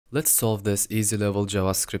Let's solve this easy level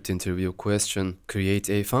JavaScript interview question. Create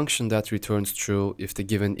a function that returns true if the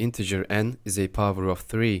given integer n is a power of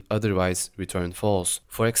 3, otherwise return false.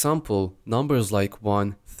 For example, numbers like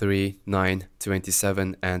 1, 3, 9,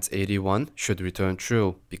 27 and 81 should return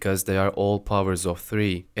true because they are all powers of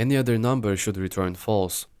 3. Any other number should return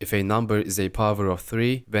false. If a number is a power of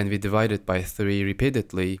 3, when we divide it by 3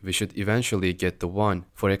 repeatedly, we should eventually get the 1.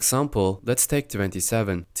 For example, let's take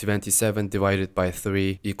 27. 27 divided by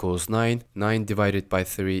 3 equals 9, 9 divided by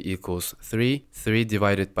 3 equals 3, 3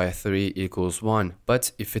 divided by 3 equals 1.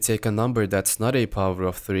 But if we take a number that's not a power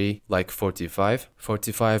of 3, like 45,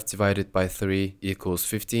 45 divided by 3 equals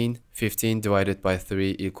 15, 15 divided by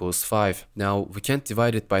 3 equals 5. Now, we can't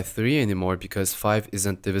divide it by 3 anymore because 5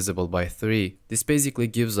 isn't divisible by 3. This basically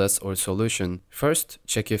gives us our solution. First,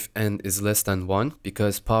 check if n is less than 1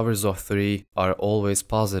 because powers of 3 are always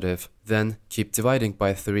positive. Then, keep dividing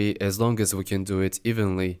by 3 as long as we can do it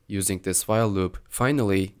evenly using this while loop.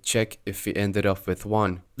 Finally, check if we ended up with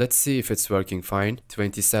 1. Let's see if it's working fine.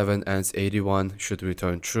 27 and 81 should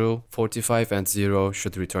return true, 45 and 0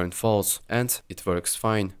 should return false, and it works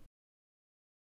fine.